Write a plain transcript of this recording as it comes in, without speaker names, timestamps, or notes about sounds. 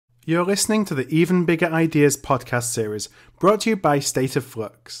You're listening to the Even Bigger Ideas podcast series, brought to you by State of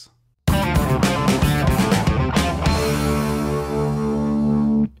Flux.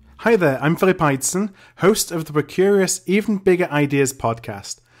 Hi there, I'm Philip Eidson, host of the Procurious Even Bigger Ideas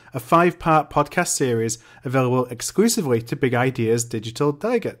podcast, a 5-part podcast series available exclusively to Big Ideas digital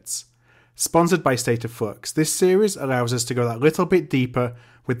delegates. Sponsored by State of Flux, this series allows us to go that little bit deeper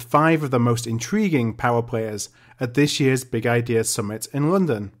with 5 of the most intriguing power players at this year's Big Ideas Summit in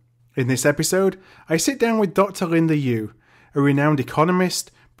London. In this episode, I sit down with Dr. Linda Yueh, a renowned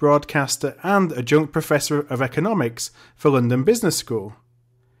economist, broadcaster, and adjunct professor of economics for London Business School.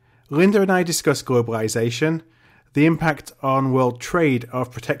 Linda and I discuss globalization, the impact on world trade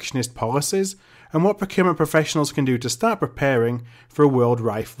of protectionist policies, and what procurement professionals can do to start preparing for a world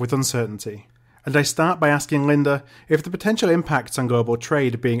rife with uncertainty. And I start by asking Linda if the potential impacts on global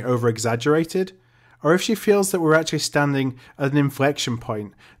trade are being over-exaggerated, or if she feels that we're actually standing at an inflection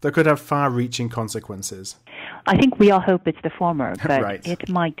point that could have far-reaching consequences. I think we all hope it's the former, but Right. It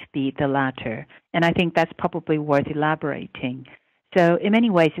might be the latter. And I think that's probably worth elaborating. So in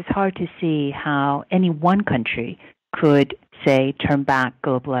many ways, it's hard to see how any one country could, say, turn back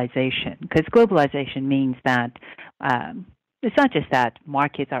globalization. Because globalization means that it's not just that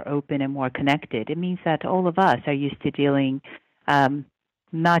markets are open and more connected. It means that all of us are used to dealing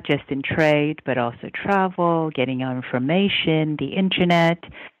not just in trade, but also travel, getting our information, the internet.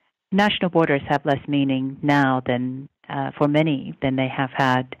 National borders have less meaning now than for many than they have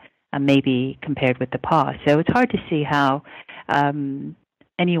had maybe compared with the past. So it's hard to see how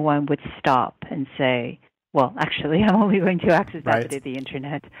anyone would stop and say, well, actually, I'm only going to access that bit of the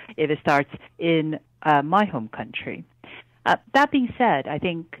internet if it starts in my home country. That being said, I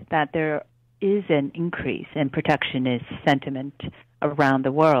think that there is an increase in protectionist sentiment around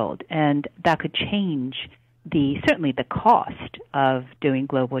the world, and that could change certainly the cost of doing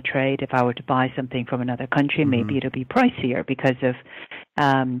global trade. If I were to buy something from another country, maybe it'll be pricier because of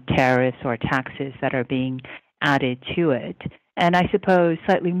tariffs or taxes that are being added to it. And I suppose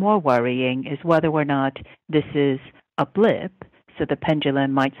slightly more worrying is whether or not this is a blip, so the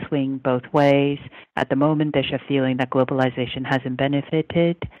pendulum might swing both ways. At the moment, there's a feeling that globalization hasn't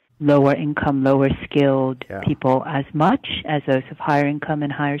benefited lower income, lower skilled people as much as those of higher income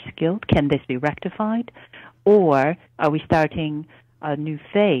and higher skilled. Can this be rectified? Or are we starting a new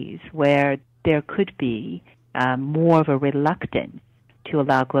phase where there could be more of a reluctance to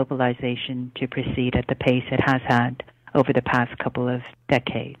allow globalization to proceed at the pace it has had over the past couple of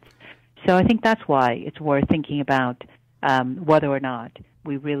decades? So I think that's why it's worth thinking about whether or not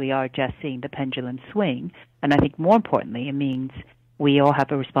we really are just seeing the pendulum swing. And I think more importantly, it means we all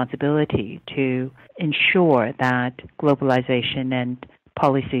have a responsibility to ensure that globalization and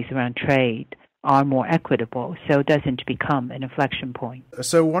policies around trade are more equitable, so it doesn't become an inflection point.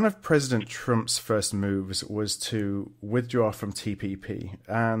 So one of President Trump's first moves was to withdraw from TPP.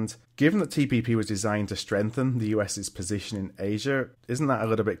 And given that TPP was designed to strengthen the US's position in Asia, isn't that a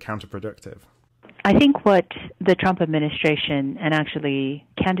little bit counterproductive? I think what the Trump administration and actually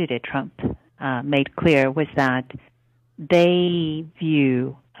candidate Trump made clear was that they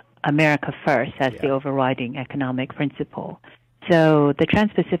view America first as the overriding economic principle. So the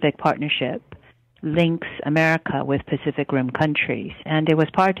Trans-Pacific Partnership links America with Pacific Rim countries, and it was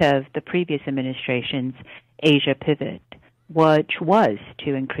part of the previous administration's Asia pivot, which was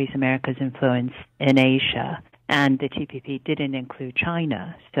to increase America's influence in Asia. And the TPP didn't include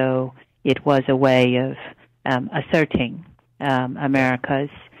China, so it was a way of asserting America's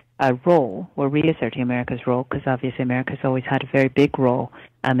role, or reasserting America's role, because obviously America's always had a very big role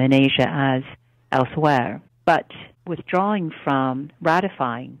in Asia as elsewhere. But withdrawing from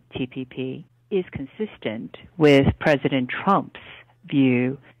ratifying TPP is consistent with President Trump's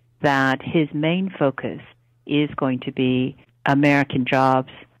view that his main focus is going to be American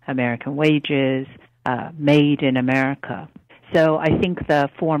jobs, American wages, made in America. So I think the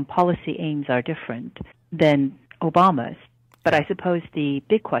foreign policy aims are different than Obama's. But I suppose the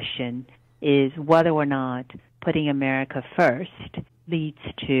big question is whether or not putting America first leads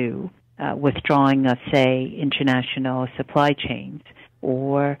to withdrawing of, say, international supply chains,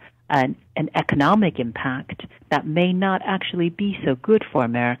 or an economic impact that may not actually be so good for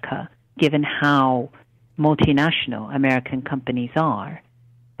America, given how multinational American companies are.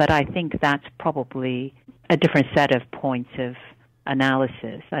 But I think that's probably a different set of points of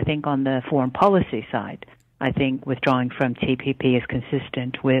analysis. I think on the foreign policy side, I think withdrawing from TPP is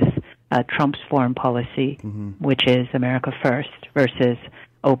consistent with Trump's foreign policy, which is America first, versus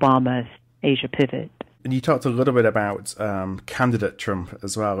Obama's Asia pivot. And you talked a little bit about candidate Trump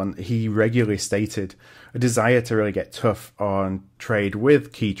as well, and he regularly stated a desire to really get tough on trade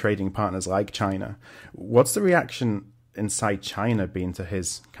with key trading partners like China. What's the reaction inside China been to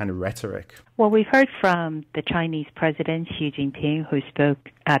his kind of rhetoric? Well, we've heard from the Chinese president, Xi Jinping, who spoke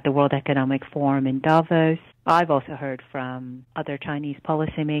at the World Economic Forum in Davos. I've also heard from other Chinese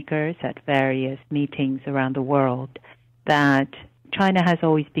policymakers at various meetings around the world that China has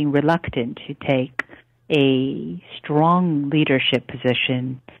always been reluctant to take a strong leadership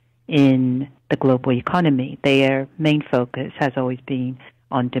position in the global economy. Their main focus has always been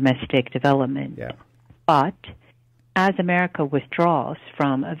on domestic development. Yeah. But as America withdraws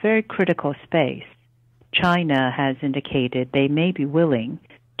from a very critical space, China has indicated they may be willing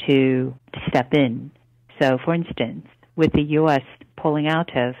to step in. So, for instance, with the U.S. pulling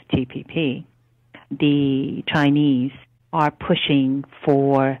out of TPP, the Chinese are pushing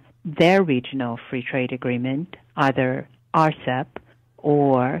for their regional free trade agreement, either RCEP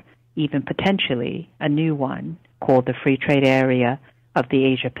or even potentially a new one called the Free Trade Area of the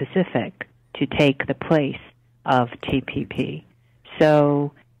Asia Pacific, to take the place of TPP.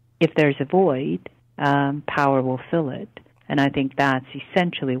 So if there's a void, power will fill it. And I think that's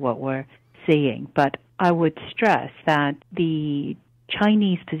essentially what we're seeing. But I would stress that the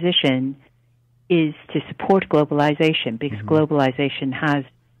Chinese position is to support globalization, because globalization has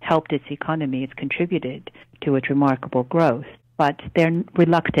helped its economy. It's contributed to its remarkable growth. But they're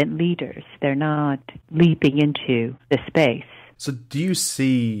reluctant leaders. They're not leaping into the space. So do you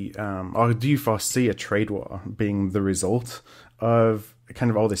see, or do you foresee a trade war being the result of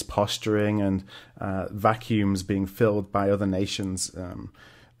kind of all this posturing and vacuums being filled by other nations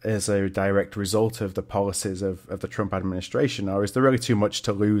as a direct result of the policies of the Trump administration? Or is there really too much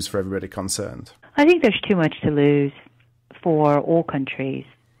to lose for everybody concerned? I think there's too much to lose for all countries.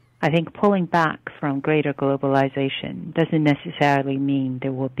 I think pulling back from greater globalization doesn't necessarily mean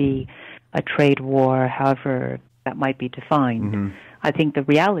there will be a trade war, however that might be defined. I think the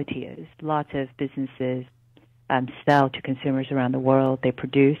reality is lots of businesses sell to consumers around the world. They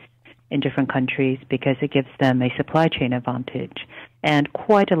produce in different countries because it gives them a supply chain advantage. And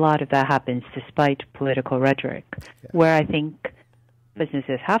quite a lot of that happens despite political rhetoric. Where I think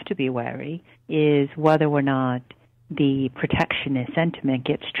businesses have to be wary is whether or not the protectionist sentiment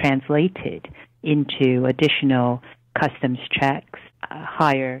gets translated into additional customs checks,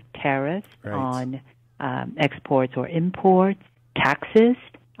 higher tariffs on exports or imports, taxes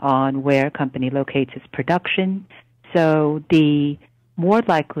on where a company locates its production. So the more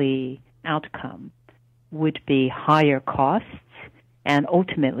likely outcome would be higher costs, and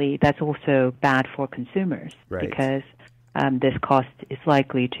ultimately that's also bad for consumers because this cost is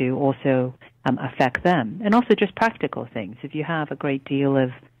likely to also affect them. And also just practical things. If you have a great deal of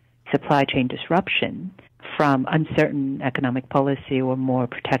supply chain disruption from uncertain economic policy or more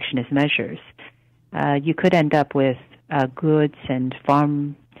protectionist measures, you could end up with goods and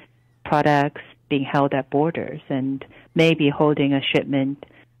farm products being held at borders, and maybe holding a shipment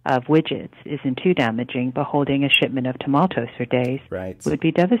of widgets isn't too damaging, but holding a shipment of tomatoes for days would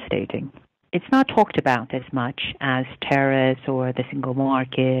be devastating. It's not talked about as much as tariffs or the single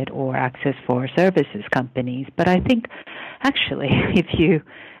market or access for services companies, but I think actually if you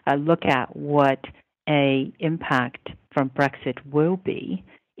look at what a impact from Brexit will be,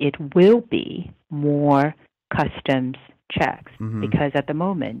 it will be more customs checks, because at the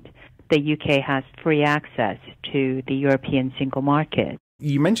moment the UK has free access to the European single market.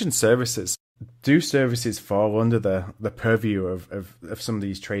 You mentioned services. Do services fall under the purview of some of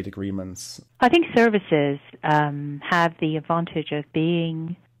these trade agreements? I think services have the advantage of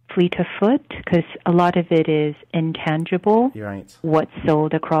being fleet of foot, because a lot of it is intangible, what's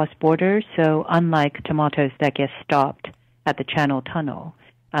sold across borders. So unlike tomatoes that get stopped at the Channel Tunnel,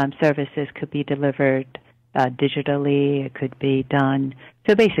 services could be delivered digitally. It could be done.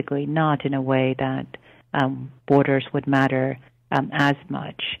 So basically not in a way that borders would matter as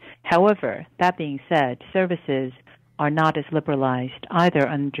much. However, that being said, services are not as liberalized either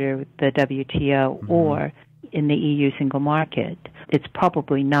under the WTO or in the EU single market. It's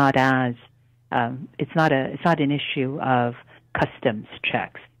probably not as it's not an issue of customs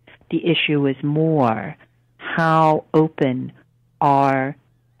checks. The issue is more how open are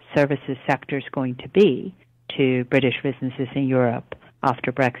services sectors going to be to British businesses in Europe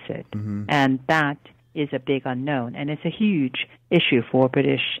after Brexit, and that is a big unknown, and it's a huge issue for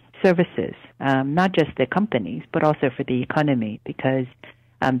British services, not just the companies, but also for the economy, because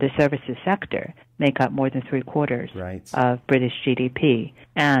the services sector make up more than 3/4 of British GDP,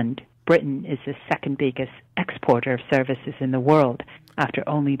 and Britain is the second biggest exporter of services in the world after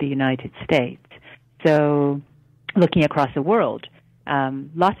only the United States. So looking across the world,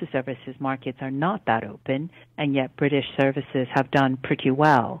 lots of services markets are not that open, and yet British services have done pretty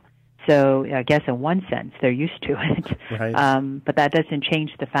well. So I guess in one sense, they're used to it. Right. But that doesn't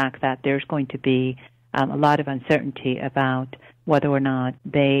change the fact that there's going to be a lot of uncertainty about whether or not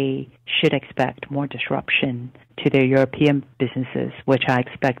they should expect more disruption to their European businesses, which I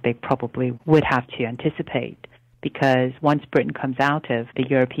expect they probably would have to anticipate, because once Britain comes out of the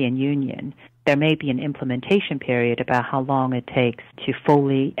European Union, there may be an implementation period about how long it takes to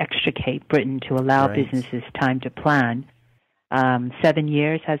fully extricate Britain to allow businesses time to plan. 7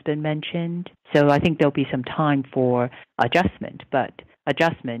 years has been mentioned. So I think there'll be some time for adjustment, but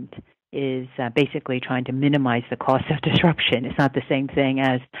adjustment is basically trying to minimize the cost of disruption. It's not the same thing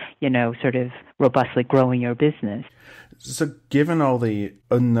as, sort of robustly growing your business. So given all the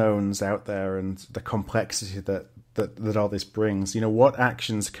unknowns out there and the complexity that all this brings, what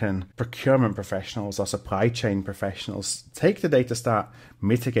actions can procurement professionals or supply chain professionals take today to start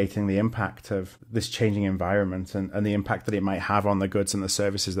mitigating the impact of this changing environment and the impact that it might have on the goods and the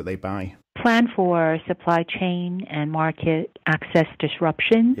services that they buy? Plan for supply chain and market access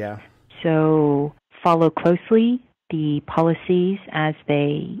disruption. Yeah. So follow closely the policies as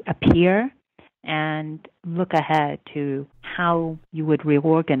they appear and look ahead to how you would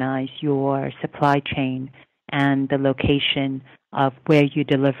reorganize your supply chain and the location of where you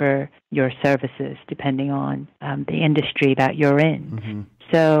deliver your services, depending on the industry that you're in. Mm-hmm.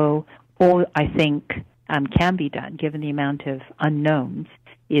 So all I think can be done, given the amount of unknowns,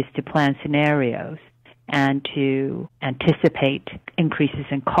 is to plan scenarios and to anticipate increases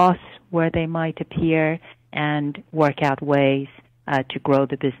in costs where they might appear and work out ways to grow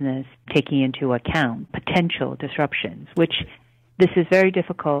the business, taking into account potential disruptions, which this is very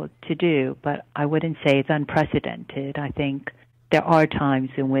difficult to do, but I wouldn't say it's unprecedented. I think there are times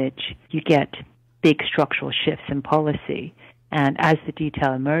in which you get big structural shifts in policy, and as the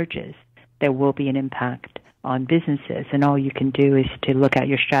detail emerges, there will be an impact on businesses, and all you can do is to look at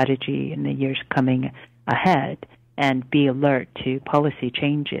your strategy in the years coming ahead and be alert to policy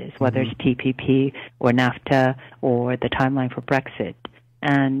changes, whether it's TPP or NAFTA or the timeline for Brexit,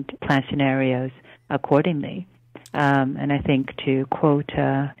 and plan scenarios accordingly. And I think, to quote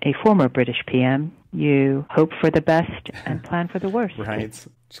a former British PM, you hope for the best and plan for the worst. Right.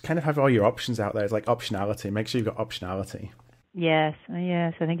 Just kind of have all your options out there. It's like optionality. Make sure you've got optionality. Yes,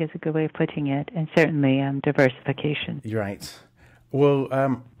 I think it's a good way of putting it, and certainly diversification. You're right.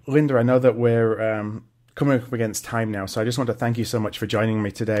 Well, Linda, I know that we're coming up against time now, so I just want to thank you so much for joining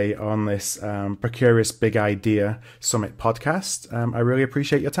me today on this Procurious Big Idea Summit podcast. I really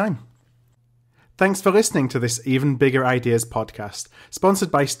appreciate your time. Thanks for listening to this Even Bigger Ideas podcast, sponsored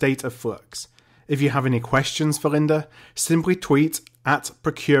by State of Flux. If you have any questions for Linda, simply tweet at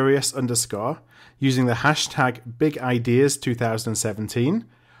Procurious_ using the hashtag BigIdeas2017,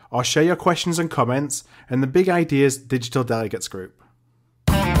 or share your questions and comments in the Big Ideas Digital Delegates group.